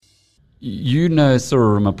You know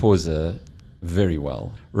Cyril Ramaphosa very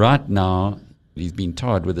well. Right now, he's been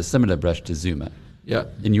tarred with a similar brush to Zuma. Yeah.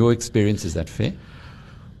 In your experience, is that fair?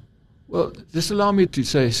 Well, just allow me to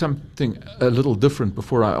say something a little different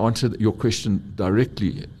before I answer your question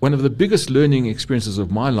directly. One of the biggest learning experiences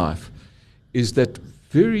of my life is that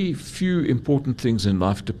very few important things in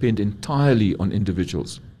life depend entirely on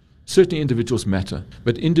individuals. Certainly individuals matter,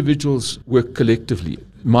 but individuals work collectively.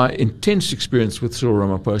 My intense experience with Cyril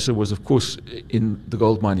Ramaphosa was, of course, in the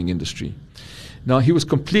gold mining industry. Now, he was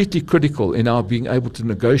completely critical in our being able to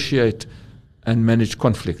negotiate and manage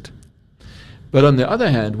conflict. But on the other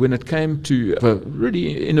hand, when it came to a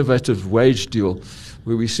really innovative wage deal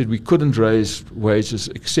where we said we couldn't raise wages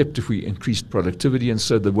except if we increased productivity, and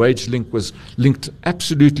so the wage link was linked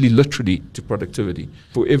absolutely literally to productivity.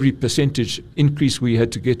 For every percentage increase, we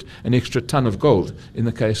had to get an extra ton of gold in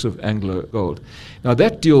the case of Anglo Gold. Now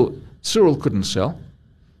that deal, Cyril couldn't sell.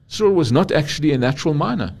 Cyril was not actually a natural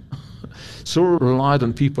miner. Cyril relied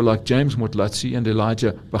on people like James Motlatsi and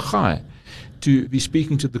Elijah Bagai to be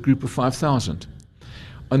speaking to the group of 5,000.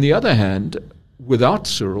 On the other hand, without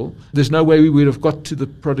Cyril, there's no way we would have got to the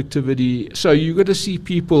productivity. So you've got to see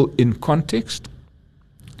people in context,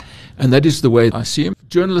 and that is the way I see him.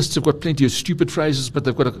 Journalists have got plenty of stupid phrases, but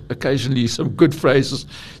they've got occasionally some good phrases.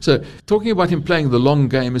 So talking about him playing the long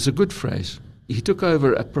game is a good phrase. He took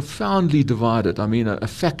over a profoundly divided, a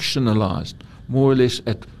factionalized, more or less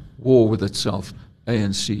at war with itself,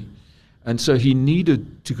 ANC. And so he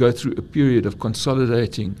needed to go through a period of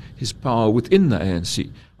consolidating his power within the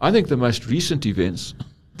ANC. I think the most recent events,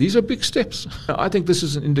 these are big steps. I think this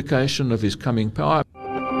is an indication of his coming power.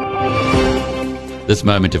 This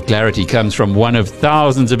moment of clarity comes from one of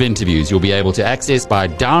thousands of interviews you'll be able to access by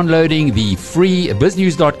downloading the free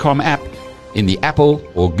biznews.com app in the Apple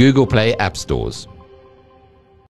or Google Play app stores.